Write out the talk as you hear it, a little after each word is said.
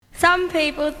Some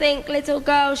people think little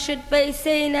girls should be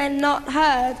seen and not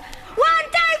heard. 1,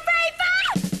 2,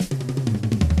 3,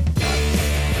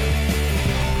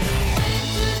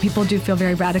 4! People do feel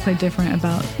very radically different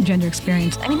about gender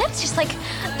experience. I mean, that's just like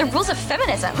the rules of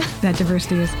feminism. That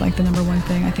diversity is like the number one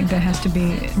thing I think that has to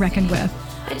be reckoned with.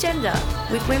 Agenda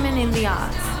with Women in the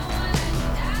Arts.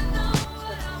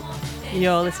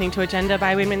 You're listening to Agenda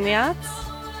by Women in the Arts.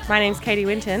 My name's Katie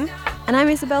Winton. And I'm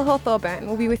Isabel Hawthorburn.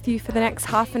 We'll be with you for the next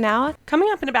half an hour. Coming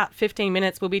up in about 15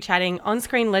 minutes, we'll be chatting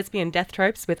on-screen lesbian death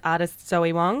tropes with artist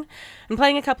Zoe Wong and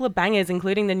playing a couple of bangers,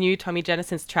 including the new Tommy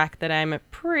Genesis track that I'm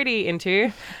pretty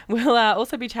into. We'll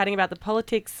also be chatting about the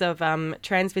politics of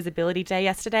Trans Visibility Day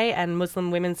yesterday and Muslim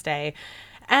Women's Day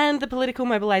and the political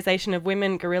mobilisation of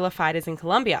women guerrilla fighters in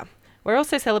Colombia. We're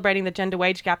also celebrating the gender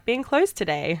wage gap being closed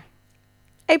today.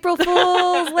 April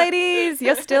Fools, ladies!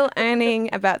 You're still earning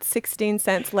about 16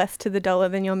 cents less to the dollar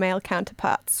than your male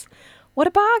counterparts. What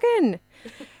a bargain!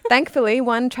 Thankfully,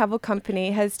 one travel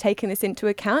company has taken this into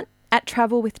account. At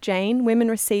Travel with Jane, women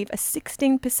receive a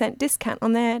 16% discount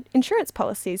on their insurance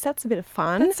policies. That's a bit of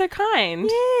fun. That's so kind.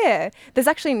 Yeah. There's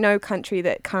actually no country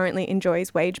that currently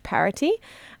enjoys wage parity.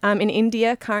 In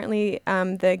India, currently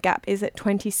the gap is at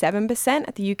 27%.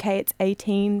 At the UK, it's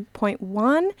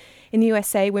 18.1%. In the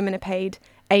USA, women are paid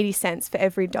 80 cents for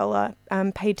every dollar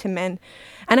paid to men.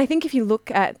 And I think if you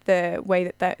look at the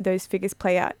way that those figures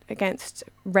play out against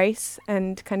race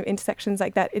and kind of intersections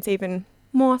like that, it's even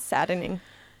more saddening.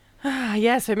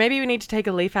 Yeah, so maybe we need to take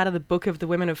a leaf out of the book of the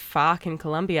women of FARC in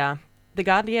Colombia. The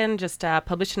Guardian just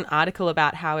published an article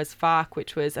about how as FARC,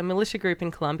 which was a militia group in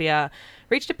Colombia,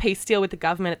 reached a peace deal with the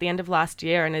government at the end of last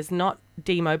year and is not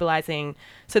demobilising.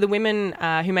 So the women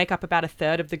who make up about a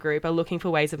third of the group are looking for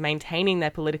ways of maintaining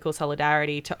their political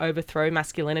solidarity to overthrow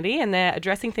masculinity, and they're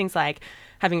addressing things like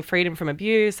having freedom from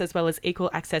abuse, as well as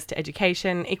equal access to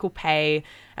education, equal pay,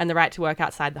 and the right to work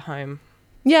outside the home.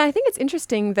 Yeah, I think it's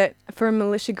interesting that for a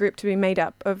militia group to be made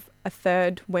up of a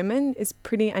third women is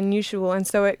pretty unusual. And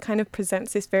so it kind of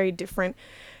presents this very different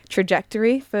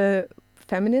trajectory for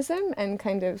feminism and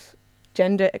kind of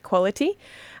gender equality.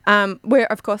 We're,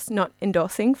 of course, not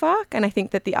endorsing FARC. And I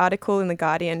think that the article in The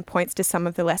Guardian points to some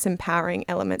of the less empowering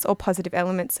elements or positive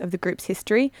elements of the group's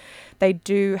history. They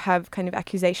do have kind of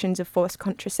accusations of forced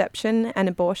contraception and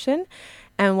abortion,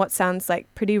 and what sounds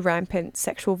like pretty rampant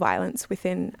sexual violence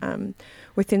within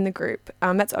the group.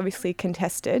 That's obviously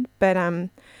contested, but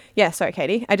yeah, sorry,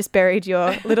 Katie, I just buried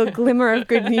your little glimmer of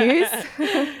good news.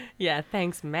 Yeah,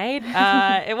 thanks, mate.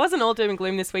 It wasn't all doom and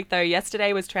gloom this week, though.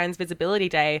 Yesterday was Trans Visibility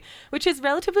Day, which is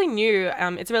relatively new.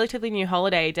 It's a relatively new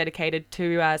holiday dedicated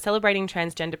to celebrating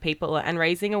transgender people and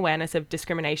raising awareness of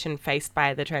discrimination faced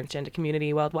by the transgender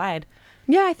community worldwide.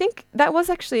 Yeah, I think that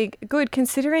was actually good,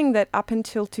 considering that up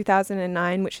until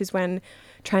 2009, which is when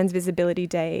Trans Visibility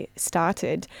Day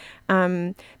started,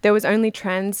 there was only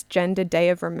Transgender Day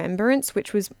of Remembrance,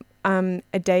 which was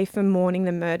a day for mourning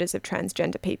the murders of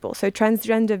transgender people. So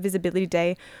Transgender Visibility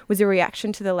Day was a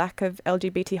reaction to the lack of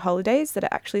LGBT holidays that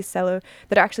are actually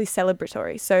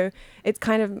celebratory. So it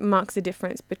kind of marks a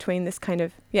difference between this kind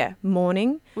of,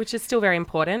 mourning. Which is still very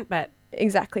important, but...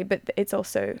 Exactly, but it's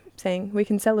also saying we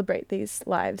can celebrate these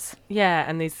lives. Yeah,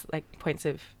 and these points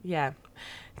of,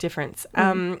 difference.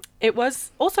 It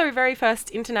was also very first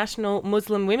International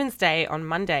Muslim Women's Day on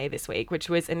Monday this week, which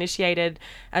was initiated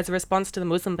as a response to the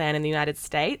Muslim ban in the United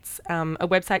States. A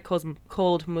website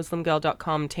called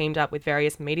muslimgirl.com teamed up with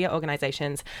various media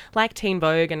organisations like Teen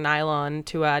Vogue and Nylon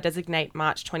to designate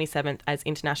March 27th as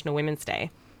International Women's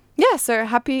Day. Yeah, so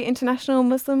happy International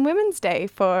Muslim Women's Day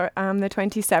for the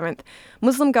 27th.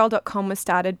 Muslimgirl.com was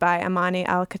started by Amani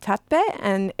Al-Katatbe,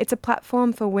 and it's a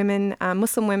platform for women,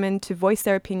 Muslim women, to voice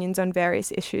their opinions on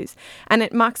various issues. And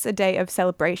it marks a day of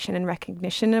celebration and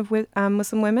recognition of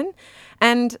Muslim women.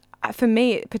 And for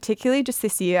me, particularly just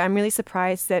this year, I'm really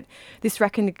surprised that this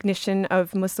recognition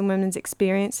of Muslim women's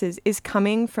experiences is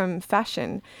coming from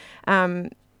fashion.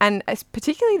 And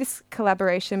particularly this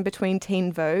collaboration between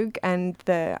Teen Vogue and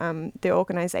the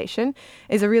organisation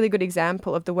is a really good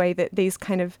example of the way that these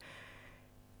kind of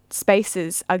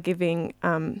spaces are giving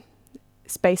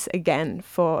space again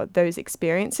for those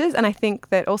experiences. And I think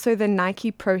that also the Nike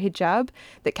Pro Hijab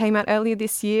that came out earlier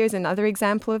this year is another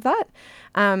example of that.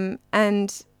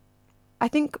 And I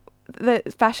think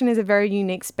that fashion is a very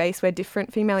unique space where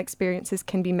different female experiences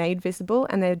can be made visible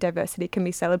and their diversity can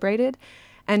be celebrated.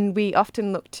 And we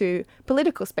often look to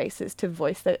political spaces to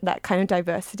voice that kind of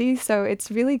diversity. So it's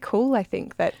really cool, I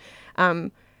think, that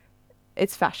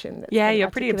it's fashion. That's Yeah, kind of you're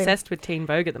pretty articulating. obsessed with Teen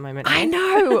Vogue at the moment. I eh?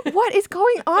 know. What is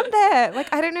going on there?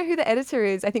 Like, I don't know who the editor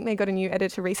is. I think they got a new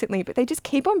editor recently, but they just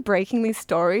keep on breaking these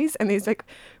stories and these like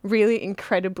really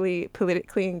incredibly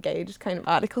politically engaged kind of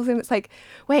articles. And it's like,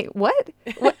 wait, what?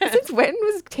 Since when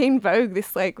was Teen Vogue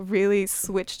this like really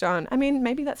switched on? I mean,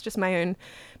 maybe that's just my own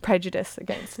prejudice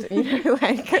against it,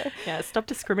 like. Yeah, stop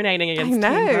discriminating I against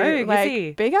know, Teen Vogue, like, is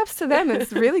he? big ups to them.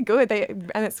 It's really good.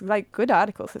 And it's like good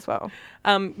articles as well.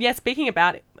 Yeah, speaking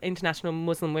about International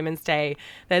Muslim Women's Day,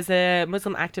 there's a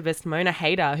Muslim activist, Mona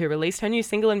Haider, who released her new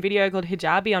single and video called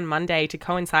Hijabi on Monday to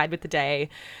coincide with the day.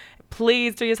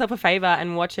 Please do yourself a favour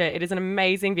and watch it. It is an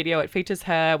amazing video. It features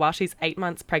her while she's 8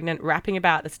 months pregnant, rapping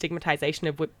about the stigmatisation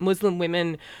of Muslim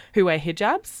women who wear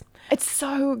hijabs. It's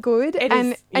so good. It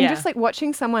and is, yeah. just like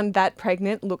watching someone that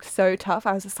pregnant look so tough,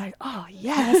 I was just like, oh,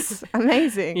 yes,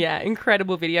 amazing. Yeah,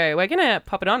 incredible video. We're going to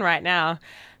pop it on right now.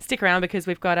 Stick around because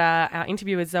we've got our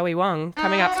interview with Zoe Wong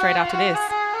coming up straight after this.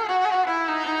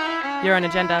 You're on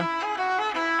Agenda.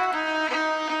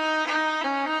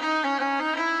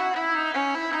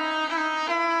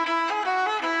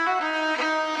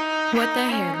 What the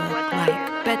hair look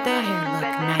like? Bet the hair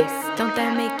look nice. Don't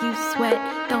that make you sweat?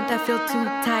 Don't that feel too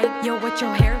tight? Yo, what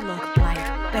your hair look like?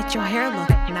 Bet your hair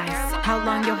look nice. How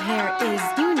long your hair is?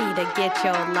 You need to get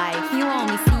your life. You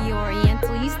only see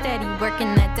Oriental. You steady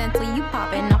working that dental. You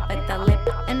popping up at the lip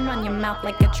and run your mouth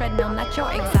like a treadmill. Not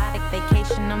your exotic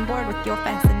vacation. I'm bored with your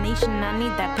fascination. I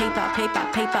need that paper, paper,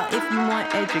 paper. If you want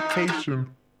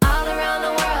education. All around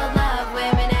the world, love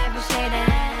women every shade and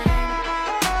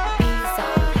be so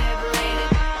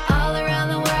liberated. All around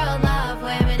the world, love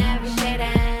women every shade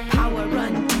and power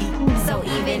run deep. So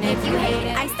even if you hate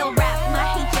it, I still rap my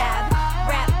hijab,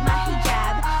 rap my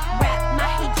hijab, rap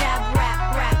my hijab,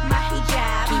 rap my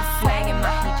hijab. Keep swagging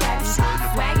my hijab,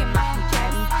 swagging my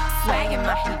hijab, swagging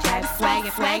my hijab,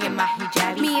 swagging my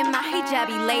hijab. Me and my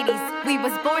hijabi ladies, we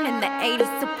was born in the 80s,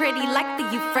 so pretty like the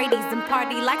Euphrates and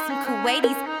party like some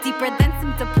Kuwaitis, deeper than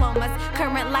some diplomas,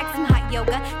 current like some hot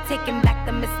yoga, taking back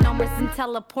the misnomers and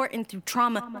teleporting through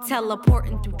trauma,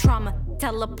 teleporting through trauma,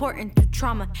 teleporting through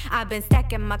trauma. I've been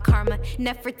stacking my karma,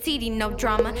 Nefertiti, no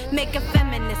drama, make a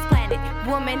feminist planet,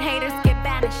 woman haters get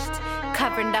banished,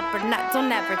 covered up or not,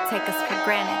 don't ever take us for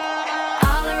granted.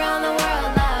 All around the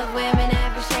world, love women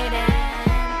every shade and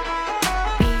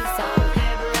be so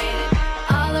liberated.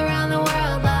 All around the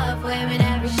world, love women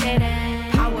every shade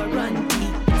and power run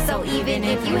deep. So even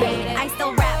if you hate it, I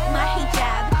still rap my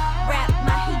hijab, rap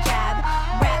my hijab,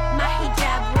 rap my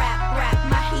hijab, rap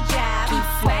my hijab. Keep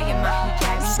swagging my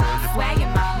hijab,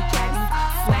 swagging my hijab,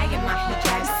 swagging my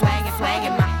hijab, swagging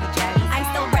my hijab. I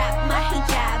still rap my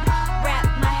hijab, rap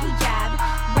my hijab,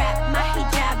 rap my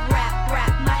hijab,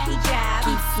 rap my hijab.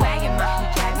 Keep swagging my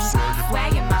hijab,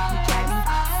 swagging my hijab,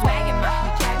 swagging my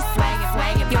hijab,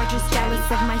 swagging. You're just jealous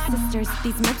of my sisters,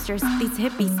 these mipsters, these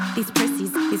hippies, these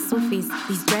prissies, these Sufis,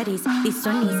 these dreadies, these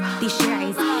Sunnis, these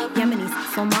Shiites, Yemenis,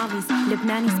 Somalis,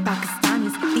 Lebanese,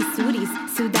 Pakistanis, these Sudis,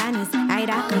 Sudanis,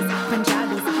 Iraqis,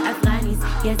 Punjabis, Afghanis,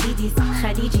 Yazidis,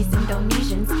 Khadijis,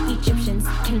 Indonesians, Egyptians,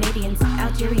 Canadians,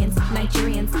 Algerians,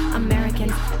 Nigerians,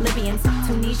 Americans, Libyans,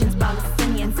 Tunisians,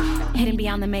 Palestinians, hidden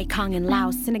beyond the Mekong and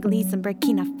Laos, Senegalese and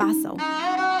Burkina Faso.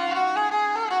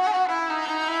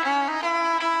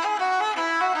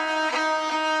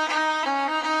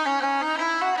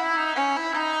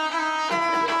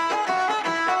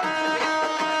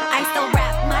 I still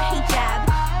rap my hijab,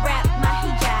 rap my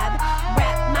hijab,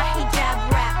 rap my hijab,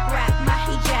 rap my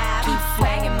hijab. Keep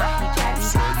swagging my hijab,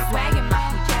 swagging my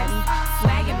hijab,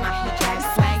 swagging my hijab,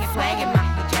 swagging my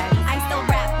hijab. I still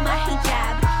rap my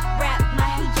hijab, rap my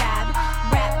hijab,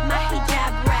 rap my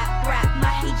hijab, rap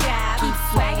my hijab. Keep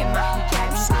swagging my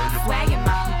hijab, swagging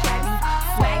my hijab,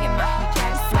 swagging my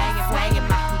hijab, swagging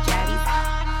my hijab.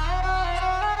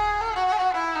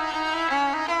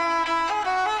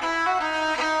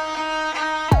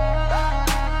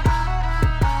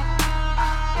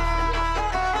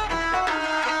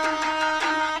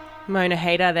 Mona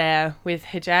Haider there with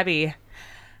Hijabi.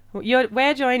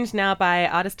 We're joined now by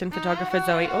artist and photographer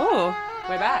Zoe. Oh,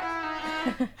 we're back.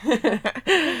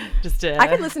 Just I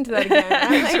could listen to that again.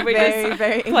 I'm like should we very, just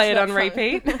very play it into on that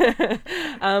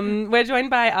song. repeat? We're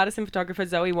joined by artist and photographer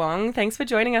Zoe Wong. Thanks for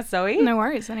joining us, Zoe. No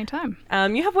worries, anytime.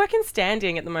 You have Work in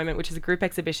Standing at the moment, which is a group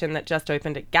exhibition that just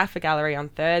opened at Gaffer Gallery on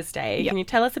Thursday. Yep. Can you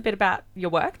tell us a bit about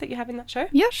your work that you have in that show?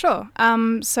 Yeah, sure.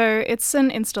 So it's an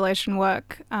installation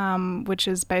work which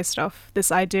is based off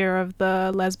this idea of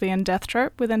the lesbian death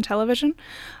trope within television,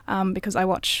 because I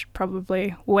watch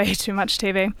probably way too much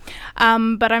TV.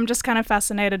 But I'm just kind of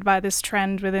fascinated by this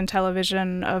trend within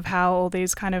television of how all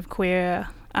these kind of queer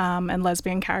and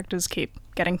lesbian characters keep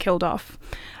getting killed off.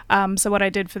 So what I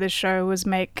did for this show was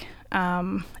make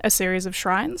a series of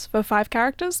shrines for 5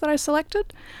 characters that I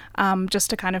selected, just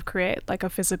to kind of create like a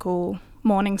physical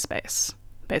mourning space,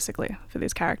 basically, for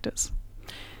these characters.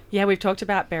 Yeah, we've talked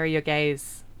about Bury Your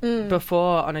Gaze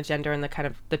before on Agenda and the kind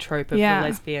of the trope of the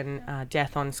lesbian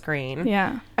death on screen.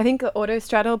 Yeah. I think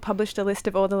Autostraddle published a list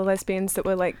of all the lesbians that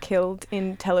were like killed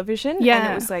in television. Yeah.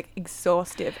 And it was like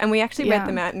exhaustive. And we actually read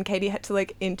them out, and Katie had to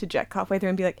like interject halfway through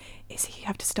and be like, Izzy, you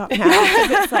have to stop now.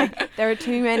 Because it's like, there are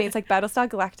too many. It's like Battlestar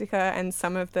Galactica and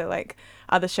some of the like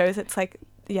other shows. It's like,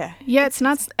 yeah, it's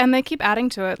nuts, and they keep adding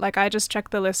to it. Like, I just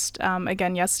checked the list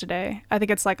again yesterday. I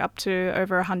think it's like up to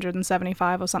over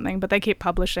 175 or something, but they keep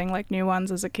publishing like new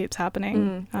ones as it keeps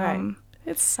happening. Right.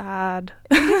 It's sad.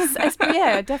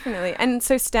 Yeah, definitely. And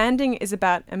so standing is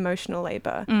about emotional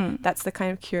labor. That's the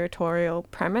kind of curatorial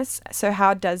premise. So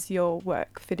how does your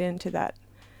work fit into that?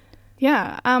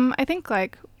 Yeah, I think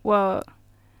like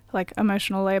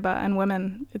emotional labor and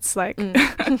women, it's like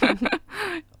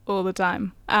all the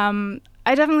time.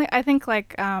 I think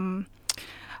like I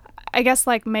guess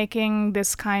like making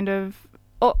this kind of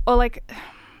or like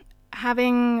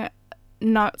having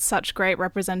not such great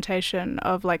representation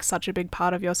of like such a big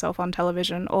part of yourself on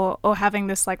television, or having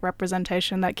this like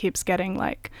representation that keeps getting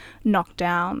like knocked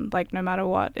down, like no matter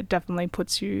what, it definitely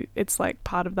puts you, it's like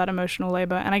part of that emotional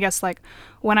labor. And I guess like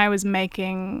when I was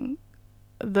making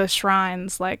the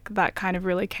shrines, like that kind of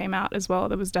really came out as well.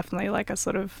 There was definitely like a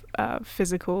sort of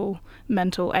physical,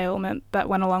 mental ailment that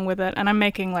went along with it. And I'm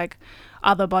making like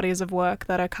other bodies of work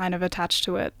that are kind of attached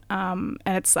to it. And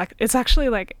it's like, it's actually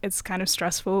like, it's kind of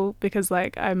stressful because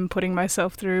like I'm putting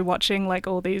myself through watching like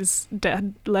all these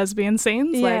dead lesbian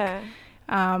scenes, like,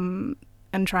 and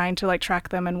trying to like track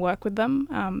them and work with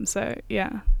them. So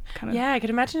yeah. Yeah, I could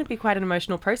imagine it'd be quite an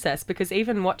emotional process, because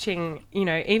even watching,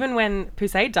 even when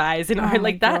Pusey dies,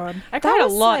 like that, I cried a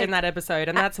lot in that episode,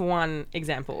 and that's one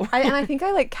example. And I think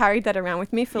I like carried that around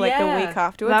with me for like the week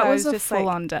afterwards. That was a just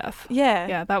full-on death.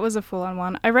 Yeah, that was a full-on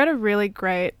one. I read a really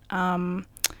great article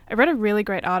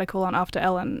on After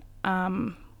Ellen,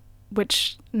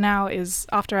 which now is,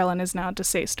 After Ellen is now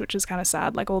deceased, which is kind of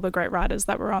sad. Like all the great writers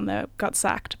that were on there got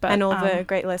sacked. But, and all the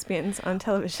great lesbians on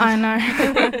television. I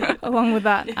know, along with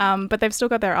that. But they've still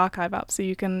got their archive up, so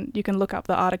you can look up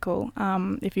the article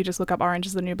if you just look up Orange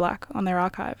is the New Black on their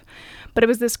archive. But it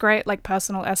was this great like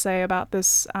personal essay about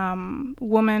this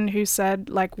woman who said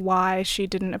like why she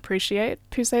didn't appreciate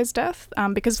Pusey's death,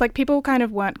 because like people kind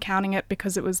of weren't counting it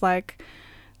because it was like,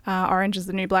 Orange is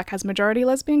the New Black has majority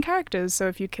lesbian characters, so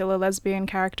if you kill a lesbian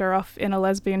character off in a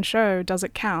lesbian show, does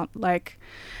it count? Like,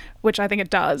 which I think it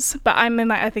does, but I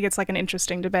mean, I think it's like an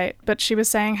interesting debate. But she was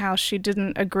saying how she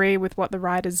didn't agree with what the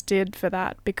writers did for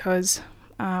that, because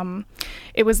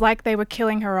it was like they were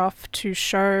killing her off to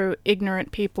show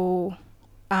ignorant people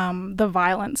the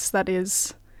violence that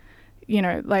is,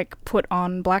 like put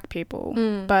on black people.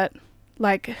 But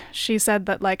like she said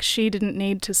that like she didn't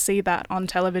need to see that on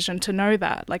television to know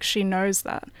that, like she knows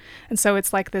that. And so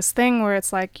it's like this thing where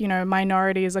it's like,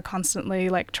 minorities are constantly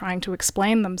like trying to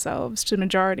explain themselves to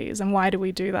majorities, and why do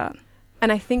we do that?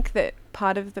 And I think that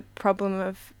part of the problem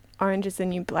of Orange is the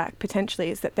New Black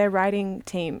potentially is that their writing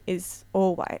team is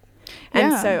all white.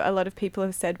 And so a lot of people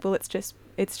have said, well, it's just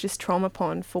trauma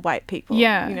porn for white people.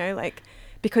 Like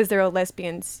because they're all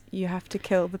lesbians, you have to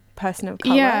kill the person of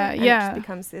color. And it just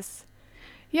becomes this.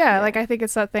 Yeah, like I think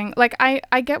it's that thing. Like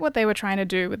I get what they were trying to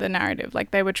do with the narrative.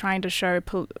 Like they were trying to show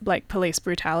police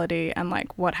brutality and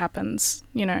like what happens,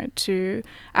 to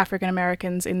African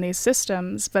Americans in these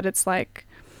systems. But it's like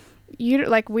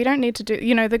we don't need to do.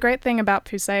 The great thing about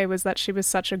Pusey was that she was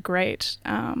such a great,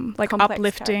 like complex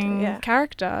uplifting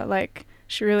character. Like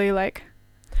she really like.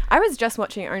 I was just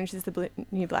watching Orange is the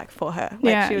New Black for her.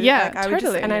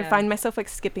 Totally. I find myself like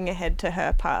skipping ahead to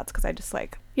her parts because I just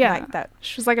like that.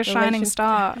 She was like a shining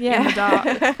star in the dark.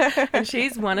 And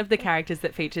she's one of the characters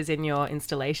that features in your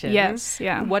installation. Yes,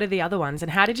 yeah. What are the other ones, and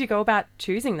how did you go about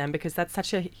choosing them? Because that's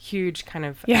such a huge kind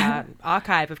of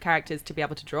archive of characters to be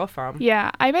able to draw from.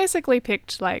 Yeah, I basically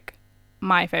picked like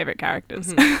my favorite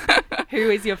characters. Who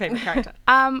is your favorite character?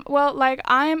 Well, like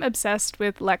I'm obsessed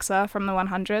with Lexa from the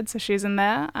 100, so she's in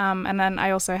there. And then I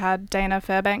also had Dana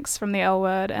Fairbanks from the L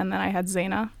Word, and then I had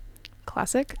Xena.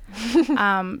 Classic.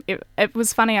 It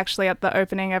was funny actually at the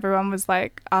opening. Everyone was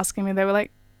like asking me. They were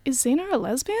like, "Is Xena a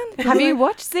lesbian?" Have you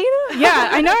watched Xena? Yeah,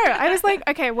 I know. I was like,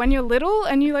 okay, when you're little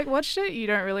and you like watched it, you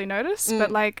don't really notice, but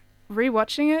like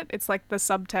rewatching it, it's like the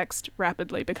subtext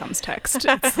rapidly becomes text.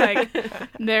 It's like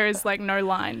there is like no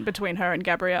line between her and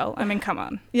Gabrielle. I mean, come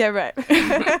on. Yeah, right.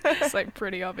 It's like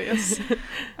pretty obvious.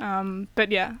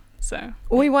 But yeah, So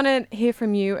we want to hear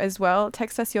from you as well.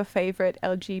 Text us your favourite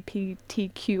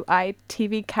LGBTQI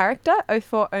TV character,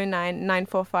 0409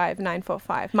 945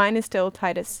 945. Mine is still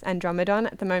Titus Andromedon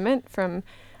at the moment from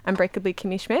Unbreakably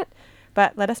Kimmy Schmidt,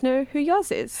 but let us know who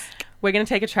yours is. We're going to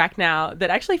take a track now that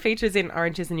actually features in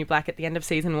Orange is the New Black at the end of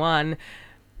season 1.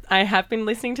 I have been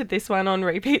listening to this one on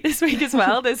repeat this week as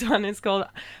well. This one is called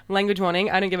Language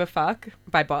Warning, I Don't Give a Fuck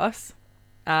by Boss.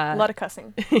 A lot of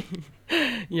cussing.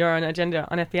 You're on Agenda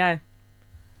on FBI.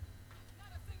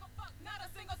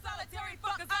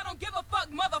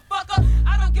 Motherfucker,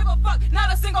 I don't give a fuck,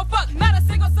 not a single fuck, not a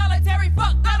single solitary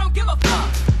fuck, I don't give a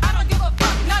fuck, I don't give a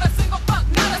fuck, not a single fuck,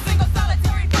 not a single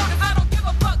solitary fuck, I don't give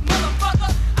a fuck,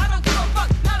 motherfucker, I don't give a fuck,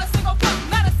 not a single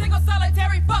fuck, not a single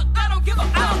solitary fuck, I don't give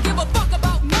a fuck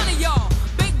about none of y'all,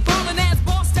 big ballin' ass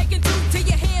boss taking 2 to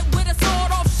your head with a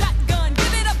sawed off shotgun,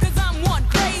 give it up cause I'm one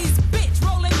crazy bitch,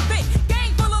 rolling big,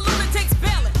 gang full of lunatics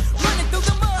ballin', running through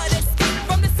the mud, escape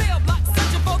from the cell block,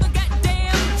 searching for the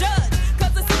goddamn judge,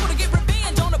 cause it's simple to get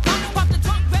revenge on the punk, pop the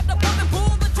trunk, grab the pump and pull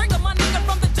the trigger, my nigga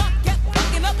from the jump kept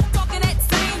fucking up, talking that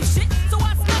same shit, so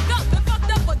I snuck up and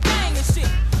fucked up a gang of shit,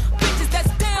 bitches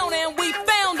that's down and we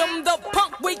found them, the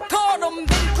punk we called them,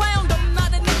 then clowned them,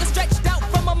 not a nigga stretched out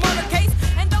from a murder case,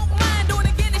 and don't mind doing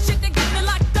again this shit that got me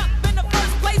locked up in the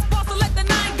first place, boss to let the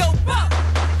 9 go fuck,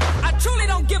 I truly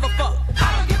don't give a fuck,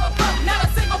 I don't give a fuck, not a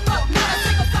single fuck, not a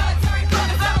single solitary fuck,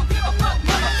 'cause I don't give a fuck,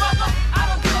 motherfucker, I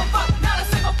don't give a fuck, not a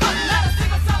single fuck, not a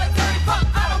single solitary fuck,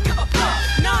 I don't give a fuck.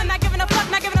 No, I'm not giving a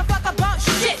fuck about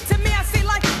shit. To me, I see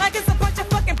life like it's a bunch of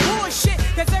fucking bullshit.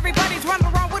 Cause everybody's running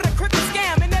around with a crooked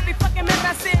scam. And every fucking minute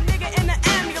I see a nigga in the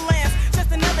ambulance.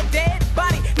 Just another dead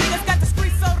body. Niggas got the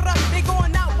streets sold up. They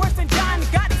going out worse than John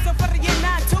Gotti. So for the year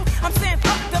 9-2, I'm saying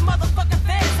fuck the motherfucking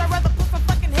feds. I'd rather put some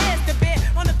fucking heads to bed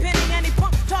on the penny and he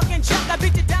pump talking junk. I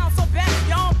beat you down so bad,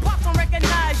 your own pops don't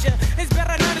recognize you. It's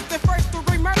better known as the first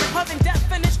 3 murder, loving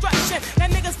death and destruction. That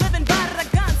niggas living by the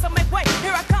gun. So make way,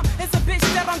 here I come. It's a bitch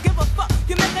that don't give a fuck.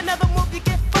 You make another move, you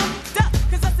get fucked up.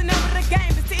 Cause that's the name of the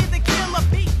game. It's to either kill or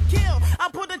be killed. I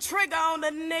pull the trigger on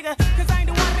the nigga. Cause I ain't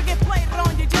the one to get played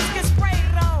on. You just get sprayed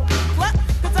on. What?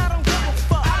 Cause I don't give a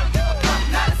fuck. I don't give a fuck.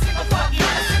 Not a single fuck.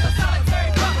 Not a single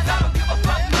solitary fuck. Cause I don't give a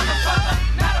fuck. Motherfucker.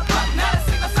 Not a fuck. Not a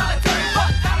single solitary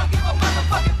fuck. I don't give a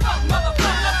motherfucking fuck.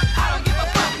 Motherfucker. I don't give a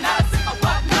fuck. Not a single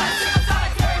fuck. Not a single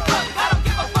solitary fuck. I don't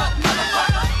give a fuck.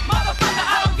 Motherfucker. Motherfucker.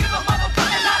 I don't give a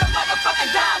motherfucker. Not a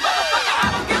motherfucking dime. Motherfucker. I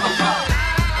don't give a fuck.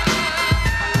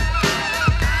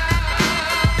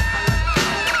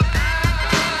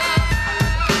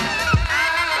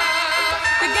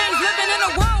 The gang's living in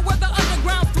a world where the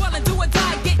underground's dwelling. Do or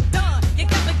die, get done. You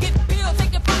gotta get billed.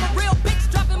 Take it from a real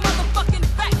bitch, dropping motherfucking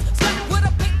facts. Stuck with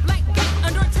a big black gate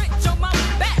under a trench on my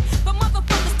back. The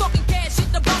motherfuckers talking cash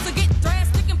shit. The boss will get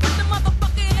drastic and put the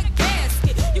motherfucker in a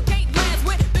casket. You can't last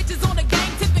with bitches on the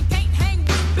gang tip and can't hang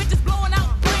with bitches blowing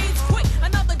out brains quick.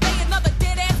 Another day, another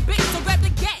dead ass bitch. So grab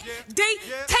the gat. D,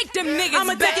 take them niggas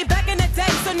I'ma back. Take it back in the day,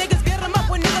 so niggas get them up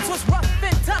when niggas was rough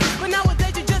and tough. But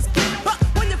nowadays you just get bucked.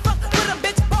 When you fuck with a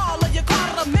bitch ball or you call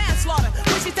it a manslaughter.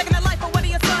 When she's taking the life of one of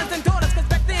your sons and daughters. Cause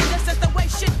back then that's just the way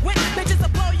shit went. Bitches will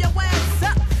blow your ass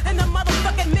up in the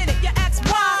motherfucking minute. You ask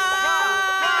why.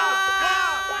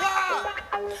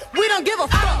 We don't give a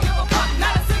fuck. I don't give a fuck,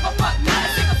 not a single fuck, not a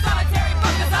single solitary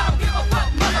fuck. Cause I don't give a fuck,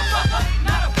 motherfucker.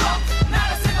 Not a fuck,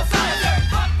 not a single solitary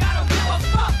fuck. I don't give a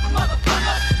fuck,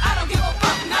 motherfucker. I don't give a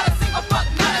fuck, not a single fuck,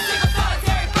 not a single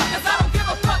solitary fuck. Cause I don't give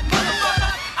a fuck,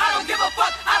 motherfucker. I don't give a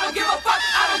fuck, I don't give a fuck,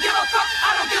 I don't give a fuck, I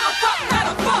don't give a fuck, not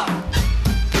a fuck.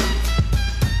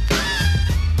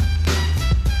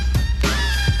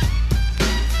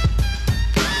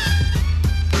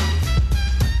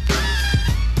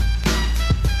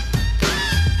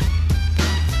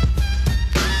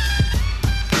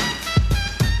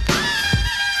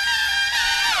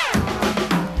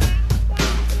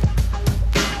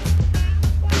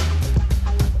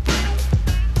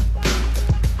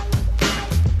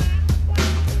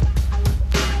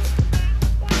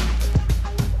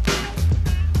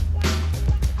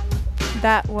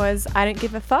 That was I Don't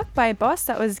Give a Fuck by Boss.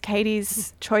 That was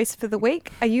Katie's choice for the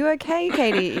week. Are you okay,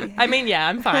 Katie? I mean, yeah,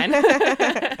 I'm fine.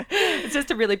 It's just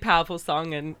a really powerful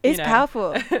song, and It's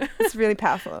powerful. It's really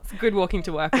powerful. It's a good walking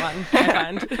to work one,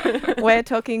 I find. We're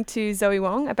talking to Zoe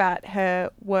Wong about her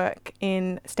work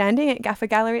in standing at Gaffer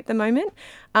Gallery at the moment.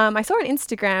 I saw on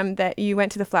Instagram that you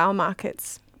went to the flower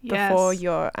markets before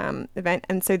your event,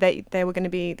 and so they were going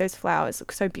to be, those flowers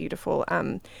look so beautiful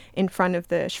in front of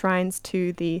the shrines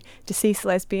to the deceased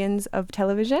lesbians of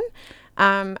television.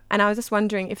 And I was just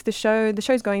wondering if the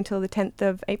show's going till the 10th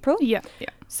of April. Yeah.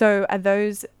 So are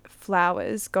those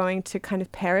flowers going to kind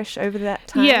of perish over that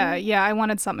time? Yeah, I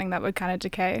wanted something that would kind of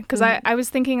decay because I was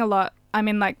thinking a lot. I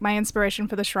mean, like, my inspiration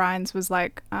for the shrines was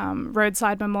like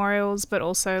roadside memorials, but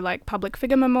also like public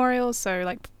figure memorials. So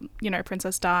like, you know,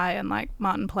 Princess Di and like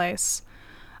Martin Place.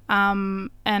 And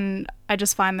I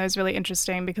just find those really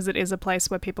interesting because it is a place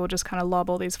where people just kind of lob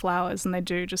all these flowers and they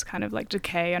do just kind of like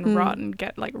decay and rot and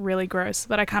get like really gross.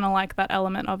 But I kind of like that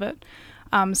element of it.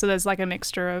 So there's like a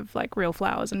mixture of like real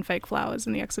flowers and fake flowers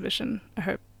in the exhibition. I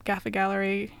hope Gaffer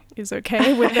Gallery is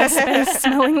okay with their space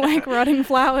smelling like rotting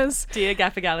flowers. Dear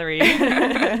Gaffer Gallery.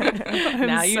 I'm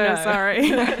Now you so know.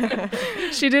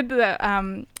 sorry. She did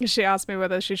that. She asked me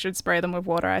whether she should spray them with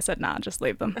water. I said, nah, just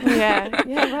leave them. Yeah,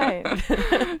 right.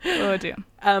 Oh dear.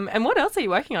 And what else are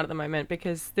you working on at the moment?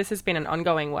 Because this has been an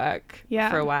ongoing work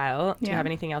for a while. Do you Yeah. have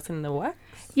anything else in the works?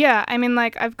 Yeah, I mean,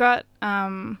 like, I've got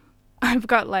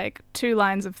like 2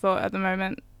 lines of thought at the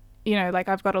moment. You know, like,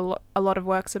 I've got a lot of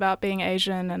works about being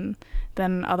Asian, and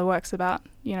then other works about,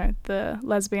 you know, the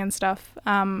lesbian stuff.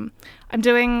 I'm in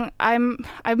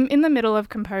the middle of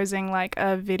composing like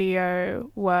a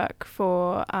video work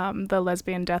for the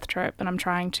lesbian death trope, and I'm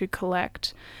trying to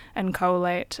collect and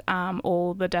collate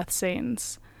all the death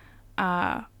scenes,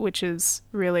 which is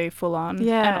really full on.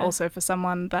 Yeah. And also for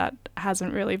someone that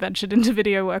hasn't really ventured into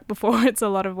video work before, it's a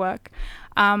lot of work.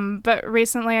 But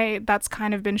recently that's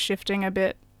kind of been shifting a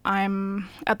bit.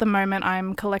 At the moment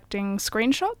I'm collecting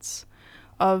screenshots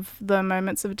of the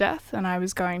moments of death, and I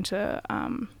was going to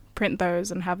print those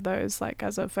and have those like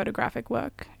as a photographic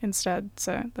work instead.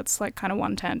 So that's like kind of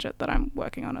one tangent that I'm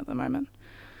working on at the moment.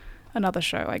 Another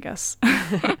show, I guess.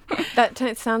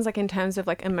 That sounds like in terms of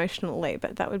like emotional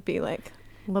labor, that would be like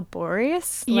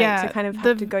laborious. Yeah, Like, to kind of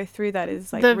have to go through that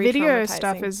is like the video re-traumatizing.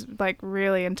 stuff is like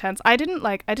really intense. I didn't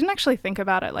actually think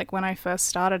about it like when I first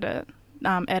started it.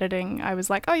 Editing, I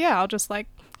was like, oh yeah, I'll just like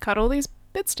cut all these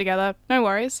bits together, no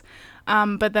worries.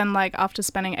 But then like after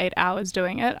spending 8 hours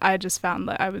doing it, I just found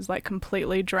that I was like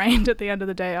completely drained at the end of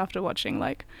the day after watching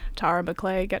like Tara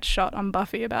McClay get shot on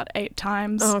Buffy about 8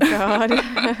 times. Oh god.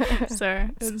 So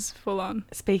it was full on.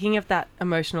 Speaking of that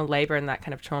emotional labor and that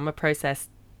kind of trauma process,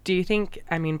 do you think,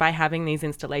 I mean, by having these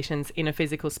installations in a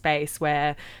physical space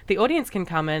where the audience can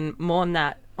come and mourn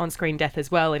that on-screen death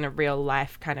as well in a real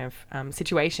life kind of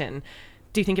situation,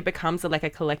 do you think it becomes like a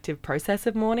collective process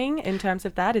of mourning in terms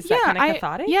of that? Is that kind of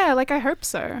cathartic? Yeah, like I hope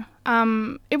so.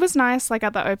 It was nice, like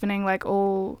at the opening, like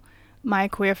all my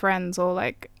queer friends or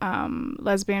like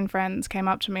lesbian friends came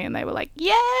up to me and they were like,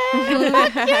 yeah,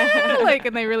 fuck yeah, like,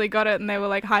 and they really got it, and they were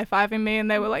like high-fiving me and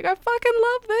they were like, I fucking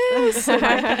love this. And,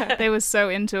 like, they were so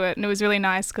into it, and it was really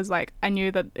nice because like I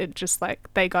knew that it just like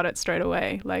they got it straight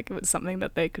away, like it was something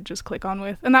that they could just click on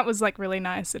with, and that was like really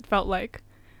nice. It felt like,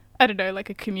 I don't know, like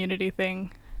a community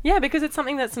thing. Yeah, because it's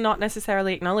something that's not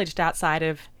necessarily acknowledged outside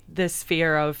of the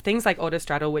sphere of things like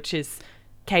Autostraddle, which is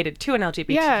catered to an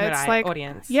LGBTQI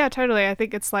audience. Yeah, totally. I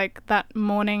think it's like that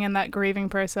mourning and that grieving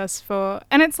process for,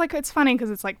 and it's like, it's funny because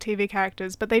it's like TV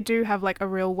characters, but they do have like a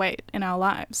real weight in our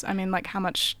lives. I mean, like how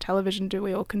much television do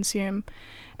we all consume?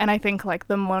 And I think like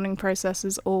the mourning process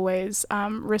is always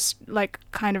like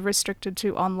kind of restricted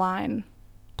to online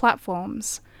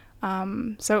platforms.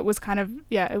 So it was kind of,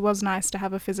 yeah, it was nice to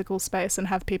have a physical space and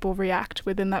have people react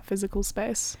within that physical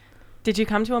space. Did you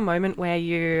come to a moment where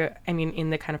you, I mean, in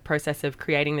the kind of process of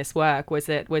creating this work, was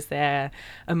there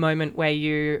a moment where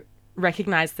you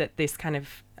recognized that this kind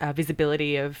of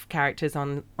visibility of characters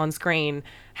on screen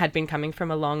had been coming from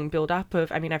a long build-up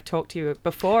of, I mean, I've talked to you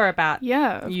before about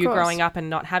you growing up and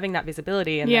not having that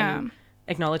visibility, and then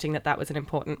acknowledging that was an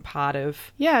important part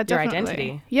of your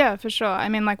identity. Yeah, for sure. I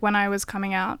mean, like when I was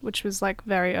coming out, which was like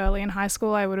very early in high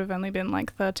school, I would have only been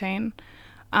like 13.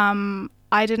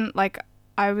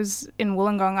 I was in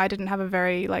Wollongong. I didn't have a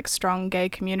very like strong gay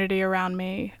community around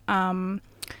me.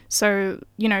 So,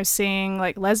 you know, seeing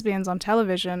like lesbians on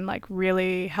television like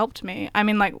really helped me. I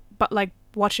mean, like, but like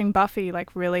watching Buffy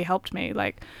like really helped me.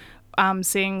 Like,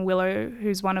 seeing Willow,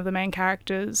 who's one of the main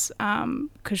characters,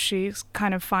 because she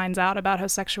kind of finds out about her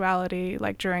sexuality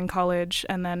like during college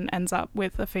and then ends up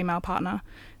with a female partner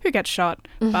who gets shot,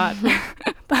 but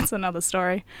that's another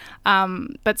story.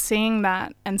 But seeing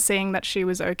that and seeing that she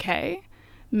was okay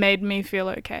made me feel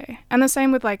okay. And the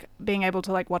same with like being able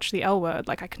to like watch the L Word.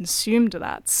 Like I consumed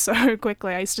that so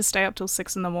quickly. I used to stay up till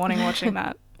 6 a.m. watching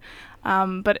that.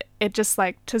 But it just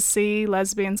like to see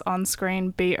lesbians on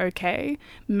screen be okay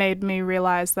made me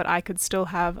realize that I could still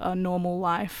have a normal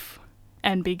life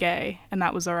and be gay, and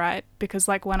that was all right. Because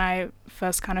like when I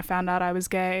first kind of found out I was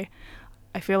gay,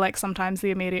 I feel like sometimes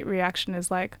the immediate reaction is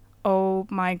like, oh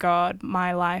my God,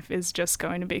 my life is just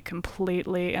going to be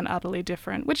completely and utterly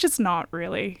different, which it's not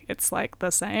really. It's like the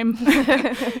same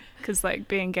because like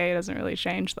being gay doesn't really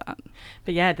change that.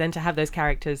 But yeah, then to have those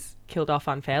characters killed off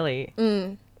unfairly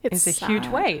It's is a huge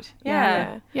sad. weight.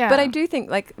 Yeah. Yeah. But I do think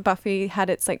like Buffy had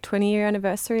its like 20-year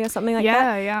anniversary or something like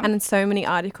that. Yeah. And so many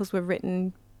articles were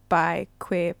written by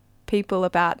queer people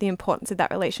about the importance of that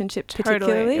relationship,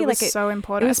 particularly. It was like so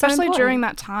important, it was so especially important. during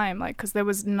that time, like because there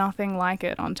was nothing like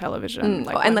it on television.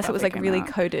 Like, when unless it was Buffy like came really out.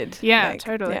 coded. Yeah, like,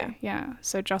 totally. Yeah.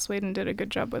 So Joss Whedon did a good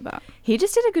job with that. He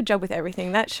just did a good job with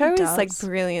everything. That show is like does.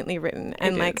 brilliantly written.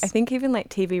 And like is. I think even like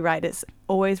TV writers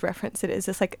always reference it as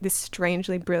just like this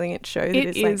strangely brilliant show that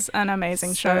It is is an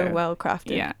amazing so show. well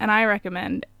crafted. Yeah, and I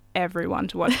recommend everyone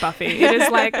to watch Buffy.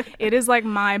 It is like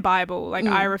my Bible. Like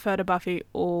I refer to Buffy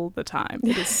all the time.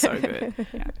 It is so good.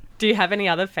 Yeah. Do you have any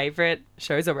other favourite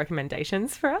shows or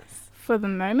recommendations for us? For the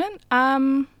moment,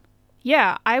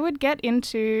 yeah, I would get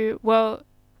into, well,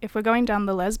 if we're going down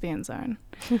the lesbian zone,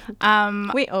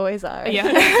 We always are.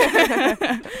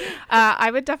 yeah, I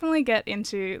would definitely get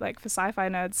into, like, for sci-fi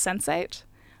nerds, Sense8.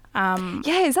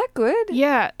 Yeah, is that good?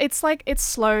 Yeah, it's like, it's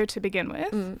slow to begin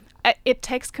with. It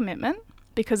takes commitment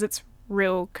because it's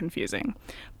real confusing.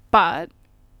 But,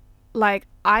 like,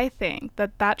 I think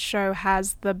that show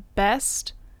has the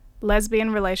best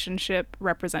lesbian relationship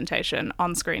representation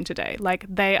on screen today. Like,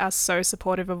 they are so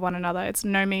supportive of one another. It's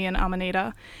Nomi and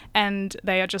Amanita, and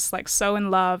they are just like so in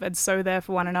love and so there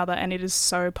for one another, and it is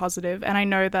so positive. And I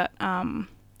know that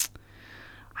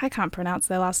I can't pronounce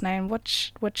their last name.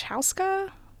 Wachowska?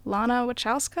 Lana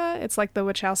Wachowska? It's like the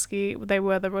Wachowski, they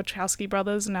were the Wachowski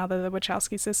brothers, and now they're the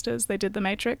Wachowski sisters. They did The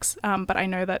Matrix. But I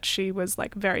know that she was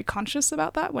like very conscious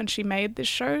about that when she made this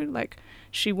show. Like,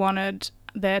 she wanted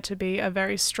there to be a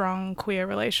very strong queer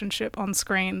relationship on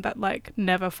screen that like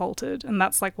never faltered, and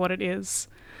that's like what it is,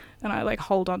 and I like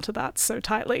hold on to that so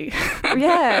tightly.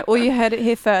 Yeah, well, you heard it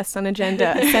here first on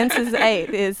Agenda. Sense8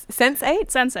 is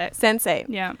Sense8.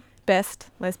 Yeah. Best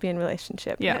lesbian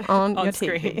relationship. Yeah. on On your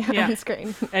screen. TV. Yeah. On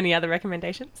screen. Any other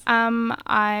recommendations?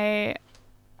 I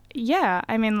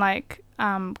mean, like,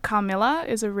 Carmilla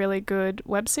is a really good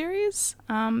web series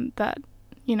that,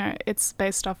 you know, it's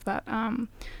based off that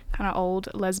kind of old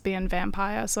lesbian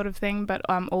vampire sort of thing, but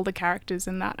all the characters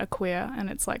in that are queer, and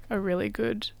it's like a really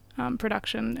good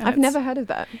production. And I've never heard of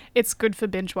that. It's good for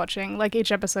binge watching. Like,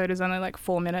 each episode is only like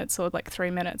 4 minutes or like 3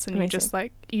 minutes, and Amazing. you just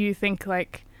like, you think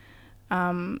like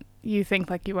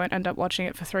you won't end up watching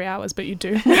it for 3 hours, but you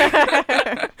do.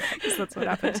 Because that's what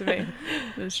happened to me,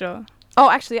 for sure. Oh,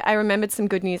 actually, I remembered some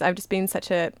good news. I've just been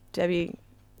such a Debbie,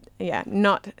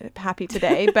 not happy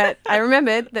today, but I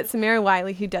remembered that Samira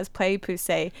Wiley, who does play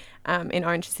Poussey in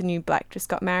Orange is the New Black, just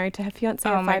got married to her fiancé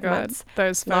Oh of my 5 God, months.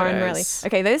 those Lauren Morley. photos.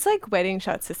 Okay, those like wedding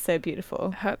shots are so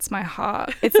beautiful. Hurts my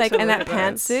heart. It's like, to and look that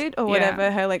at those. pantsuit or Yeah. whatever,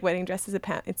 her like wedding dress is a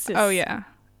pant. It's just, Oh yeah.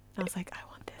 I was like, I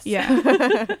want this.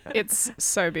 Yeah. It's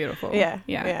so beautiful. Yeah,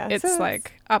 Yeah. yeah. It's So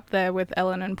like up there with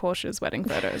Ellen and Portia's wedding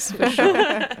photos, for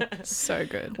sure. So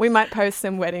good. We might post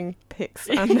some wedding pics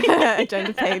on the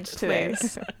agenda page today.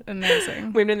 Please.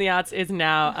 Amazing. Women in the Arts is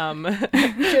now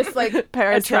Just like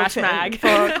parent trash Hilton mag.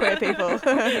 for queer people.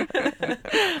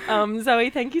 Zoe,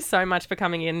 thank you so much for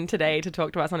coming in today to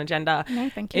talk to us on Agenda. No,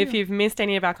 thank you. If you've missed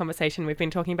any of our conversation, we've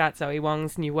been talking about Zoe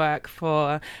Wong's new work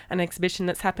for an exhibition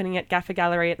that's happening at Gaffer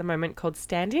Gallery at the moment called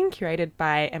Standing, curated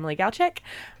by Emily Galchek.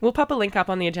 We'll pop a link up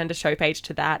on the Agenda show page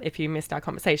to that if you missed our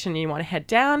conversation and you want to head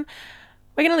down.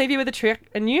 We're going to leave you with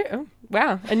a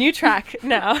new track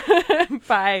now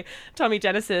by Tommy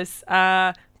Genesis.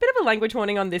 Bit of a language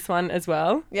warning on this one as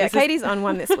well. Yeah, This is- Katie's on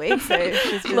one this week, so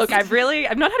she's just... Look, I've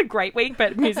not had a great week,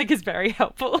 but music is very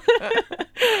helpful.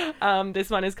 This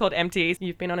one is called Empty.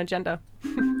 You've been on Agenda.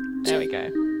 There we go.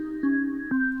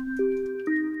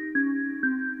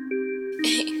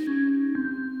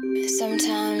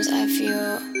 Sometimes I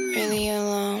feel really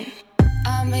alone.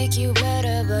 I make you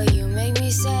better, but you make me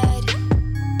sad.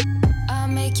 I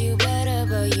make you better,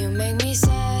 but you make me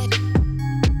sad.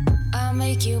 I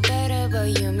make you better,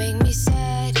 but you make me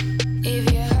sad.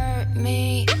 If you hurt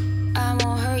me, I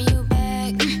won't hurt you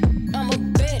back. I'm a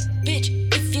bad bitch.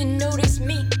 If you notice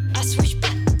me, I switch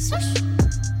back. Swoosh.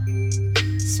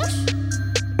 Swoosh.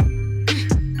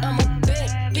 I'm a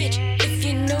bad bitch. If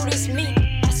you notice me,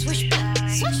 I switch back.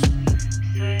 Swoosh.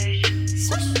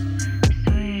 Swoosh.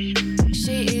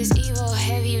 She is evil,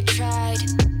 have you tried?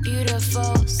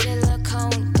 Beautiful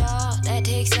silicone doll that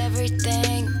takes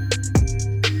everything.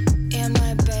 Am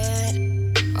I bad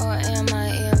or am I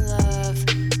in love?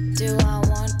 Do I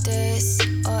want this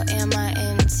or am I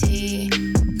empty?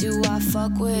 Do I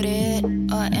fuck with it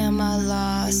or am I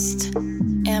lost?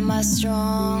 Am I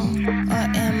strong or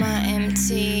am I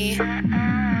empty?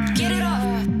 Get it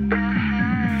off.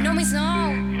 No means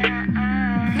no.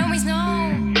 No means no.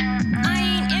 I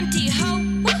ain't empty, ho.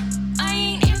 I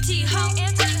ain't empty, ho.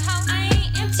 I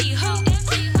ain't empty, ho.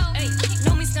 Ay,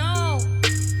 no means no.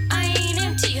 I ain't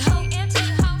empty, ho.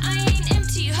 I ain't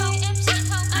empty, ho.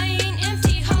 I ain't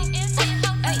empty, ho.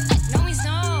 Ay, no means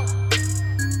no.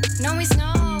 No means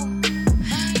no.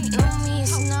 No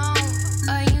means no.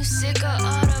 Are you sick of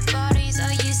all the bodies?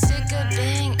 Are you sick of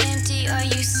being empty? Are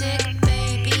you sick,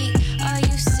 baby? Are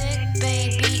you sick,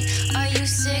 baby? Are you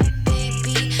sick,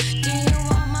 baby? Do you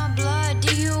want my blood?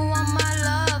 Do you want my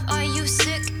love? Are you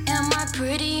sick? Am I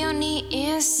pretty on the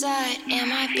inside?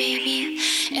 Am I, baby?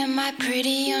 Am I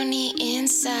pretty on the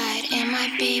inside? Am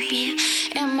I, baby?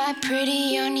 Am I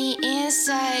pretty on the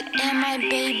inside? Am I,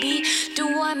 baby?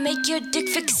 Do I make your dick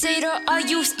fixate or are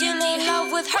you still in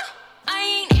love with her? I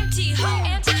ain't